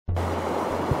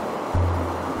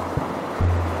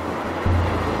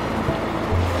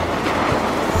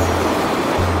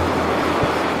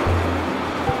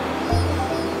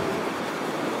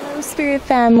Spirit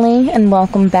family, and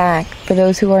welcome back. For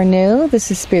those who are new,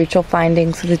 this is Spiritual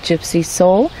Findings with a Gypsy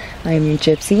Soul. I am your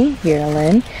Gypsy, Vera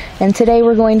Lynn, and today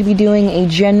we're going to be doing a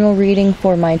general reading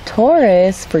for my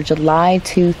Taurus for July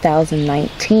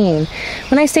 2019.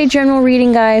 When I say general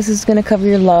reading, guys, this is going to cover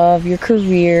your love, your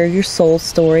career, your soul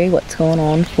story, what's going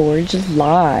on for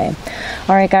July.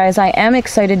 Alright guys, I am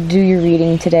excited to do your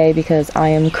reading today because I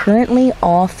am currently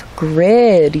off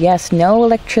grid. Yes, no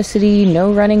electricity,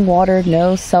 no running water,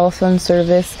 no cell phone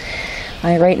service.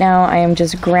 Right now I am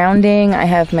just grounding. I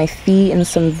have my feet in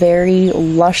some very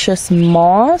luscious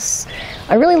moss.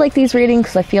 I really like these readings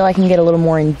because I feel I can get a little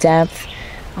more in depth.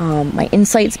 My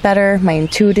insight's better, my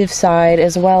intuitive side,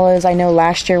 as well as I know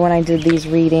last year when I did these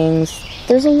readings,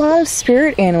 there's a lot of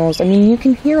spirit animals. I mean, you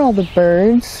can hear all the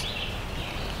birds.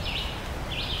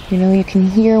 You know, you can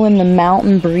hear when the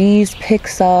mountain breeze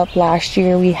picks up. Last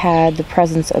year we had the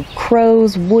presence of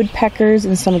crows, woodpeckers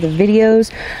in some of the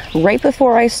videos. Right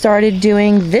before I started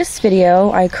doing this video,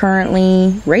 I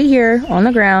currently, right here on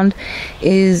the ground,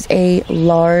 is a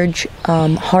large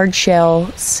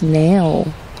hard-shell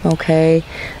snail. Okay,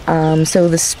 so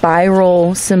the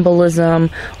spiral symbolism,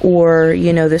 or,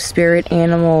 you know, the spirit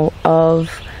animal of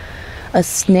a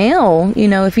snail, you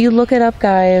know, if you look it up,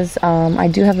 guys, I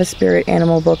do have a spirit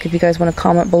animal book. If you guys want to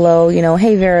comment below, you know,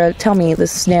 hey Vera, tell me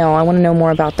this snail, I want to know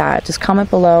more about that. Just comment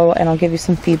below and I'll give you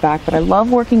some feedback. But I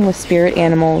love working with spirit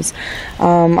animals.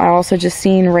 I also just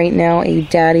seen right now a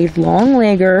daddy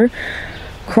long-legger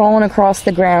crawling across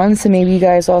the ground, so maybe you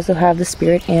guys also have the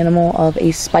spirit animal of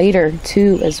a spider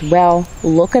too as well.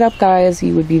 Look it up, guys.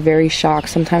 You would be very shocked.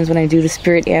 Sometimes when I do the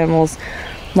spirit animals,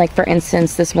 like for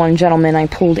instance, this one gentleman, I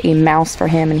pulled a mouse for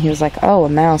him and he was like, oh, a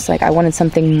mouse, like I wanted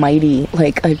something mighty,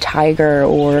 like a tiger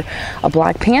or a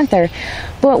black panther.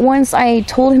 But once I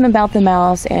told him about the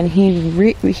mouse and he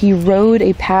read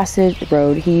a passage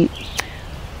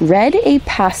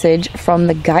from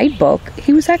the guidebook,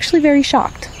 he was actually very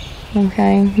shocked.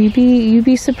 Okay, you'd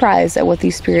be surprised at what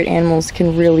these spirit animals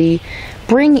can really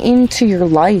bring into your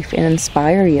life and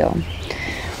inspire you.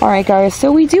 Alright guys,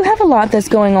 so we do have a lot that's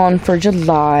going on for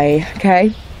July,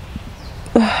 okay?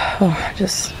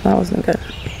 That wasn't good.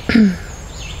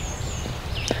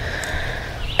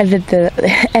 Edit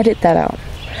that out.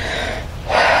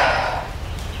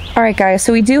 Alright guys,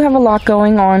 so we do have a lot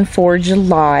going on for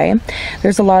July.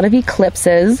 There's a lot of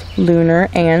eclipses, lunar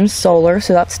and solar,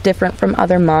 so that's different from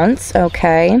other months,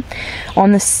 okay?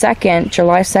 On the 2nd,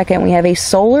 July 2nd, we have a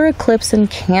solar eclipse in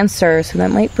Cancer, so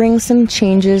that might bring some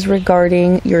changes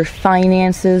regarding your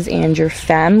finances and your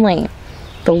family.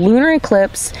 The lunar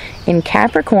eclipse in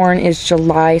Capricorn is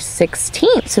July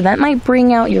 16th, so that might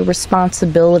bring out your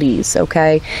responsibilities,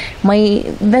 okay?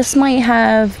 This might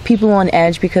have people on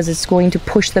edge because it's going to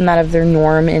push them out of their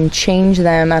norm and change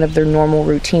them out of their normal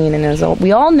routine. And as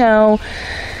we all know,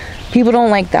 people don't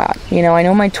like that. You know, I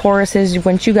know my Tauruses,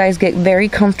 once you guys get very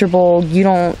comfortable, you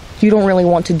don't really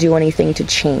want to do anything to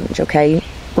change, okay?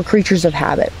 We're creatures of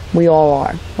habit. We all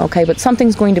are. Okay, but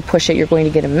something's going to push it. You're going to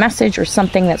get a message or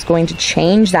something that's going to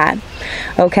change that.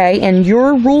 Okay, and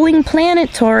your ruling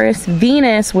planet, Taurus,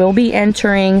 Venus, will be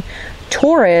entering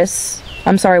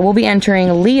will be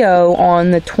entering Leo on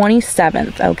the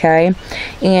 27th, okay?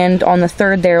 And on the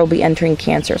 3rd, there will be entering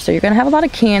Cancer. So you're going to have a lot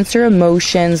of Cancer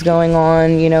emotions going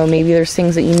on. You know, maybe there's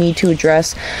things that you need to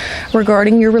address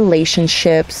regarding your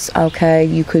relationships, okay?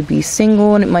 You could be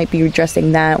single and it might be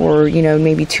addressing that, or, you know,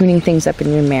 maybe tuning things up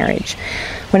in your marriage.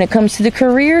 When it comes to the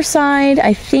career side,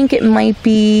 I think it might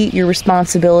be your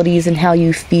responsibilities and how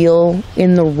you feel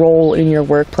in the role in your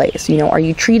workplace. You know, are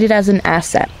you treated as an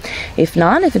asset? If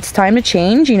not, if it's time to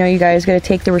change, you know, you guys got to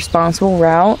take the responsible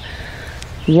route.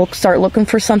 Start looking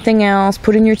for something else,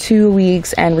 put in your 2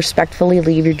 weeks, and respectfully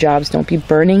leave your jobs. Don't be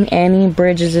burning any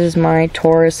bridges, my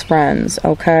Taurus friends,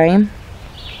 okay?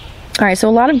 Alright, so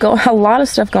a lot of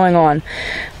stuff going on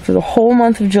for the whole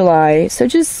month of July. So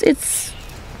just, it's,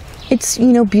 you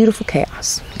know, beautiful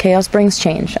chaos. Chaos brings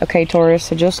change, okay, Taurus?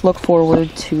 So just look forward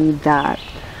to that.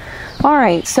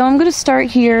 Alright, so I'm going to start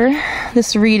here,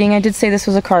 this reading. I did say this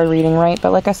was a card reading, right?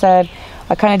 But like I said,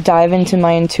 I kind of dive into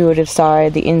my intuitive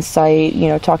side, the insight, you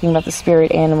know, talking about the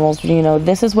spirit animals. You know,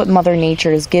 this is what Mother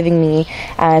Nature is giving me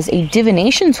as a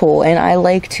divination tool, and I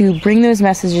like to bring those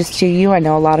messages to you. I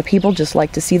know a lot of people just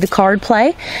like to see the card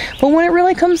play, but when it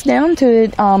really comes down to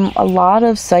it, a lot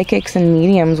of psychics and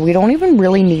mediums, we don't even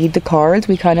really need the cards.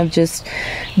 We kind of just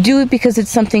do it because it's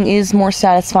something is more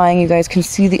satisfying. You guys can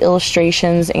see the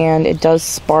illustrations, and it does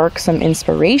spark some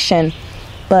inspiration,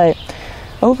 but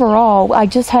overall, I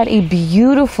just had a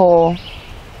beautiful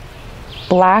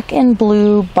black and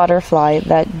blue butterfly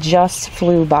that just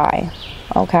flew by,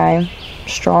 okay?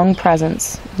 strong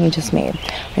presence he just made.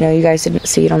 I know you guys didn't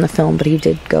see it on the film, but he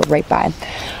did go right by.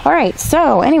 All right,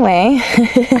 so anyway,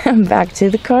 back to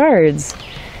the cards.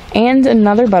 And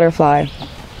another butterfly.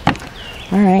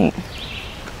 All right.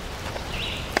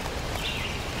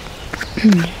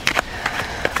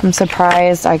 I'm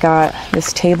surprised I got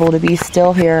this table to be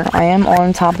still here. I am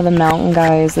on top of the mountain,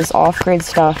 guys. This off-grid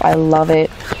stuff, I love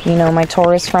it. You know, my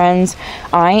Taurus friends,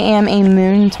 I am a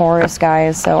moon Taurus,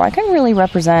 guys, so I can really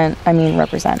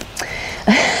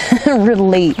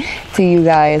relate to you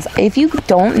guys. If you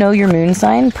don't know your moon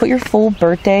sign, put your full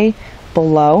birthday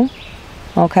below.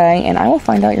 Okay, and I will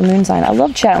find out your moon sign. I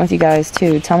love chatting with you guys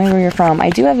too. Tell me where you're from. I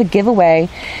do have a giveaway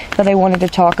that I wanted to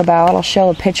talk about. I'll show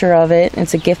a picture of it.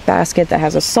 It's a gift basket that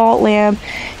has a salt lamp,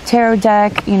 tarot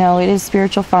deck. You know, it is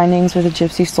Spiritual Findings with the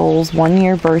Gypsy Souls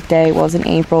 1-year birthday. It was in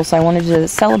April, so I wanted to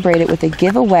celebrate it with a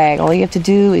giveaway. All you have to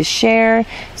do is share,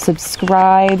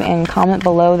 subscribe, and comment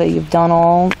below that you've done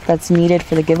all that's needed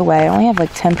for the giveaway. I only have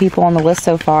like 10 people on the list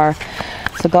so far,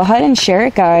 so go ahead and share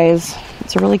it, guys.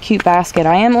 It's a really cute basket.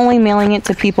 I am only mailing it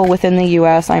to people within the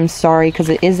US. I'm sorry, because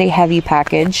it is a heavy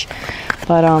package.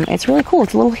 But it's really cool.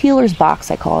 It's a little healer's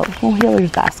box, I call it. A little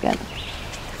healer's basket.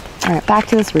 Alright, back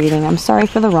to this reading. I'm sorry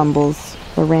for the rumbles.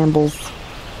 The rambles.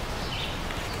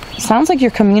 Sounds like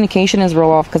your communication is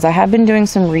real off, because I have been doing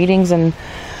some readings and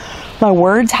my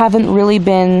words haven't really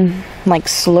been like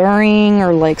slurring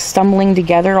or like stumbling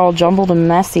together, all jumbled and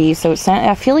messy. So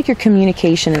I feel like your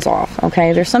communication is off.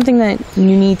 Okay, there's something that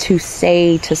you need to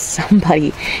say to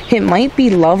somebody. It might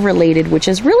be love related, which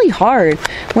is really hard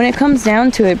when it comes down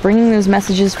to it. Bringing those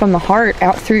messages from the heart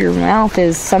out through your mouth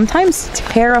is sometimes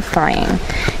terrifying.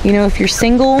 You know, if you're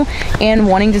single and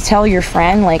wanting to tell your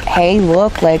friend like, hey,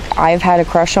 look, like I've had a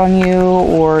crush on you,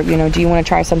 or you know, do you want to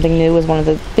try something new, is one of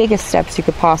the biggest steps you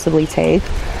could possibly take.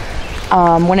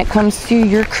 When it comes to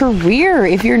your career,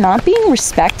 if you're not being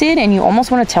respected and you almost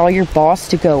want to tell your boss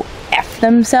to go F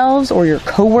themselves, or your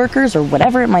coworkers, or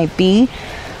whatever it might be,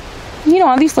 you know,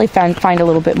 obviously find a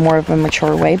little bit more of a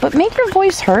mature way, but make your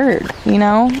voice heard. You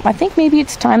know, I think maybe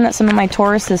it's time that some of my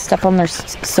Tauruses step on their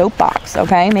soapbox.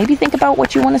 Okay, maybe think about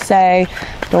what you want to say.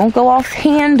 Don't go off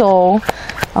handle,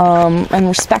 and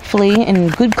respectfully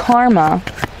and good karma,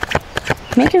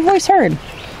 make your voice heard.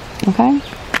 Okay.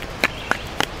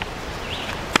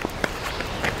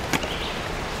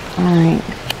 Alright,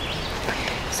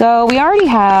 so we already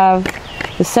have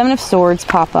the Seven of Swords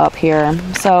pop up here.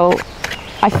 So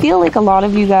I feel like a lot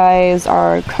of you guys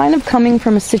are kind of coming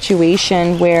from a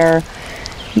situation where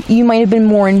you might have been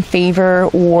more in favor,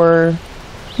 or,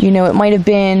 you know, it might have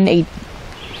been a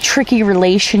tricky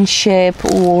relationship,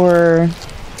 or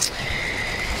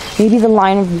maybe the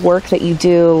line of work that you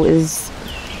do is,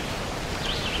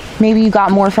 maybe you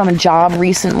got more from a job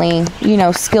recently, you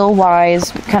know,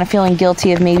 skill-wise, kind of feeling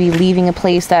guilty of maybe leaving a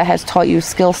place that has taught you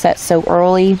skill set so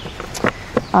early.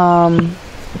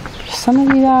 Some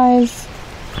of you guys,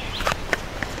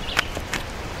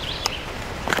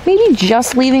 maybe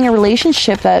just leaving a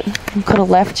relationship that could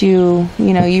have left you,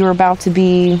 you know, you were about to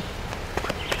be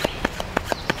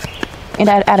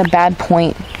at a bad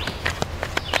point.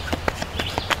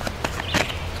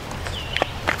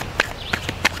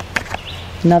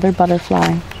 Another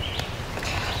butterfly.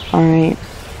 Alright.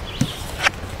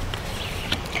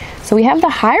 So we have the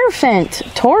Hierophant.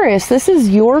 Taurus, this is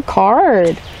your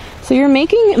card. So you're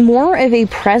making more of a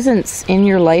presence in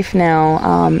your life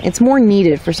now. It's more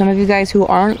needed for some of you guys who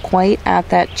aren't quite at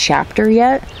that chapter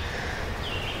yet.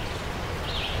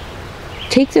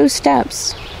 Take those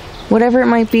steps. Whatever it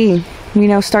might be. You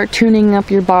know, start tuning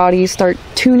up your body. Start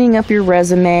tuning up your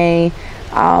resume.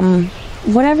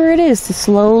 Whatever it is to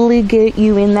slowly get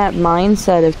you in that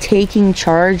mindset of taking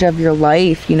charge of your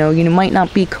life. You know, you might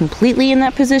not be completely in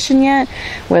that position yet,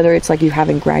 whether it's like you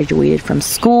haven't graduated from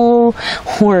school,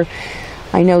 or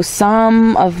I know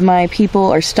some of my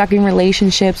people are stuck in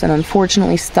relationships and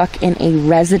unfortunately stuck in a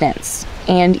residence,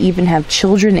 and even have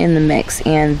children in the mix,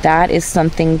 and that is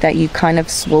something that you kind of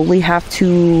slowly have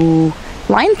to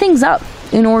line things up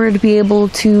in order to be able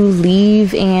to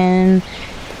leave in,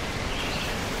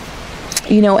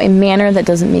 you know, a manner that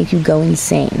doesn't make you go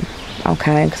insane.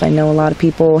 Okay, because I know a lot of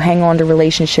people hang on to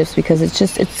relationships because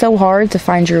it's so hard to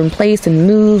find your own place and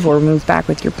move, or move back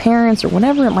with your parents, or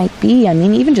whatever it might be. I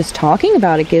mean, even just talking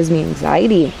about it gives me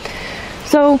anxiety.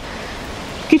 So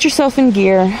get yourself in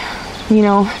gear, you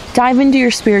know, dive into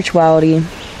your spirituality.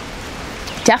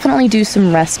 Definitely do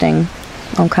some resting.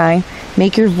 Okay,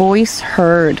 make your voice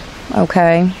heard.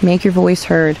 Okay, make your voice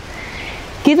heard.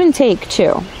 Give and take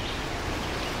too.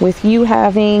 With you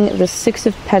having the Six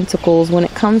of Pentacles, when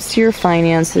it comes to your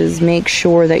finances, make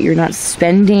sure that you're not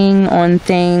spending on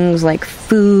things like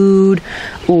food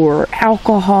or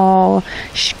alcohol,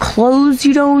 clothes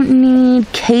you don't need,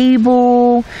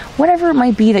 cable, whatever it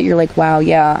might be that you're like, wow,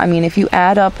 yeah, I mean, if you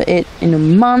add up it in a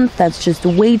month, that's just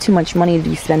way too much money to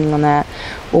be spending on that.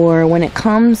 Or when it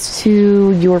comes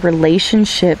to your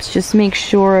relationships, just make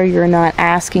sure you're not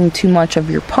asking too much of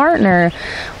your partner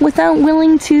without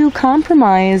willing to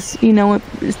compromise, you know,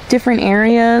 different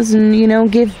areas and, you know,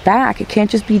 give back. It can't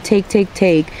just be take, take,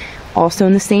 take. Also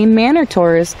in the same manner,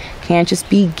 Taurus, can't just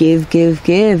be give, give,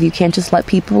 give. You can't just let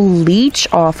people leech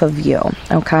off of you,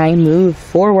 okay? Move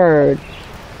forward.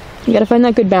 You gotta find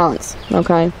that good balance,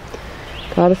 okay?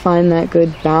 Gotta find that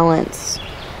good balance.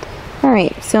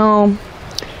 Alright, so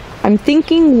I'm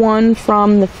thinking one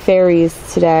from the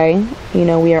fairies today. You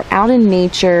know, we are out in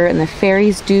nature, and the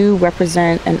fairies do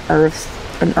represent an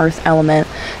earth element.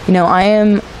 You know, I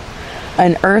am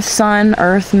an earth sun,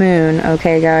 earth moon,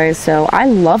 okay guys, so I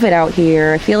love it out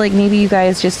here. I feel like maybe you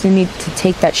guys just need to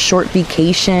take that short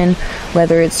vacation,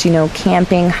 whether it's, you know,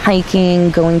 camping, hiking,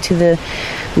 going to the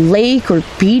lake or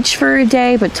beach for a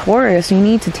day. But Taurus, you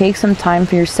need to take some time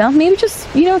for yourself. Maybe just,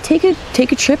 you know, take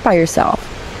a trip by yourself,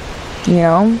 you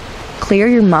know, clear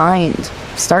your mind,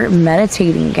 start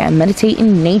meditating again, meditate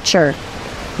in nature.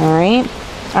 All right,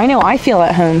 I know I feel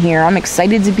at home here. I'm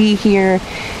excited to be here.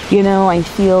 You know, I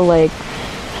feel like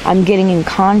I'm getting in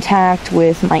contact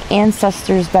with my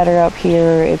ancestors better up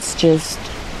here. It's just,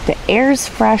 the air's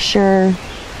fresher,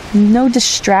 no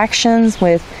distractions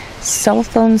with cell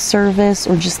phone service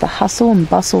or just the hustle and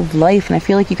bustle of life. And I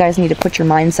feel like you guys need to put your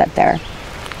mindset there.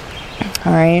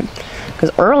 All right,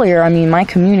 because earlier, I mean, my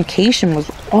communication was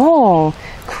all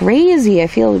crazy. I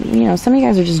feel, you know, some of you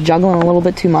guys are just juggling a little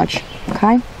bit too much.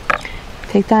 Okay,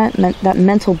 take that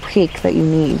mental break that you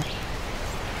need.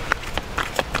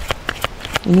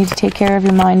 You need to take care of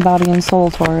your mind, body, and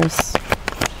soul, Taurus.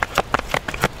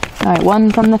 Alright, one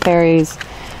from the fairies.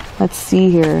 Let's see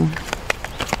here.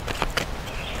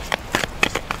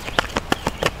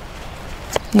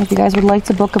 If you guys would like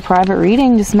to book a private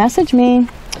reading, just message me.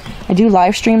 I do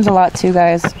live streams a lot too,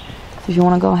 guys. So if you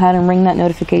want to go ahead and ring that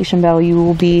notification bell, you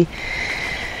will be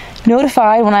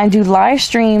notified when I do live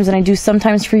streams, and I do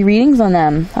sometimes free readings on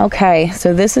them. Okay,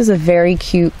 so this is a very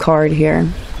cute card here.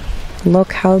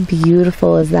 Look how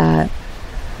beautiful is that.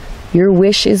 Your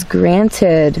wish is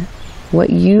granted. What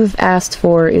you've asked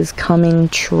for is coming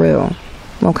true.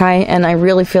 Okay? And I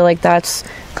really feel like that's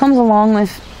comes along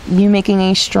with you making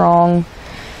a strong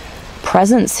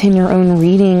presence in your own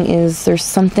reading. Is there's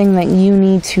something that you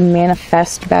need to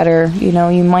manifest better. You know,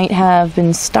 you might have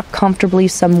been stuck comfortably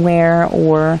somewhere,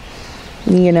 or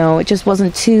you know, it just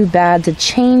wasn't too bad to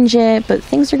change it, but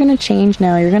things are going to change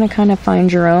now. You're going to kind of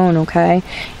find your own, okay?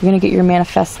 You're going to get your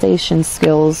manifestation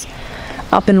skills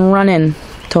up and running,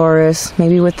 Taurus.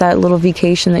 Maybe with that little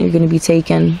vacation that you're going to be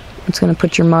taking, it's going to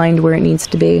put your mind where it needs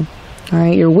to be. All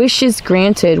right, your wish is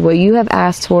granted. What you have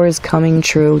asked for is coming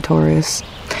true, Taurus.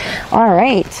 All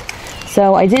right,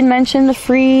 so I did mention the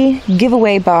free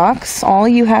giveaway box. All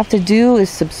you have to do is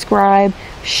subscribe,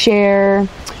 share,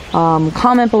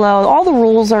 comment below. All the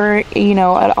rules are, you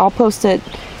know, I'll post it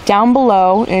down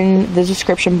below in the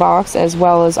description box, as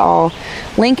well as I'll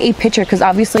link a picture, because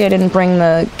obviously I didn't bring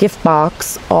the gift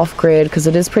box off grid because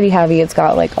it is pretty heavy. It's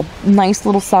got like a nice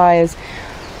little size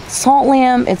salt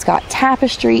lamp, it's got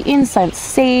tapestry, incense,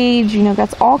 sage, you know,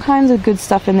 that's all kinds of good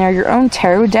stuff in there. Your own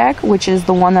tarot deck, which is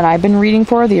the one that I've been reading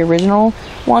for, the original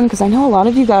one, because I know a lot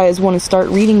of you guys want to start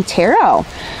reading tarot.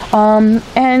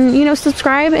 And, you know,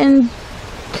 subscribe and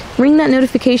ring that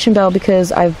notification bell,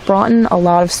 because I've brought in a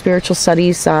lot of spiritual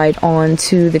studies side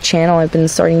onto the channel. I've been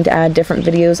starting to add different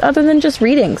videos other than just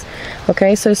readings.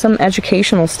 Okay, so some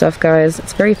educational stuff, guys.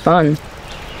 It's very fun.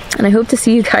 And I hope to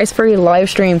see you guys for a live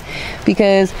stream,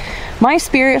 because my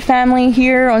spirit family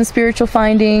here on Spiritual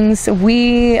Findings,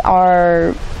 we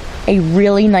are a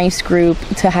really nice group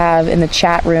to have in the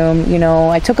chat room. You know,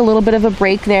 I took a little bit of a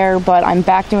break there, but I'm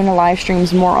back doing the live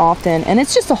streams more often, and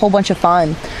it's just a whole bunch of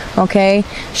fun. Okay,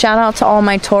 shout out to all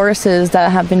my Tauruses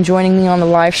that have been joining me on the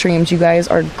live streams. You guys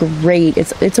are great.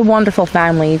 It's a wonderful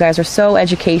family. You guys are so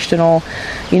educational.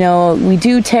 You know, we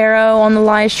do tarot on the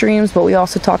live streams, but we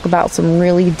also talk about some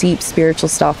really deep spiritual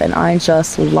stuff, and I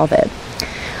just love it.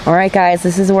 All right, guys,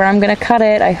 this is where I'm gonna cut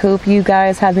it. I hope you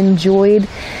guys have enjoyed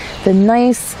the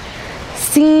nice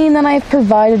scene that I've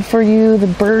provided for you. The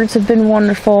birds have been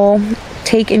wonderful.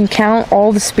 Take and count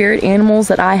all the spirit animals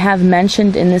that I have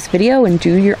mentioned in this video, and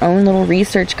do your own little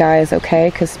research, guys, okay?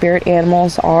 Because spirit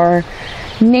animals are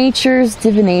nature's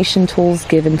divination tools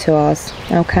given to us,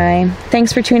 okay?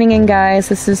 Thanks for tuning in, guys.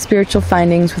 This is Spiritual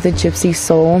Findings with a Gypsy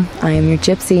Soul. I am your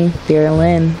Gypsy, Vera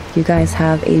Lynn. You guys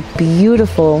have a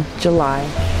beautiful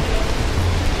July.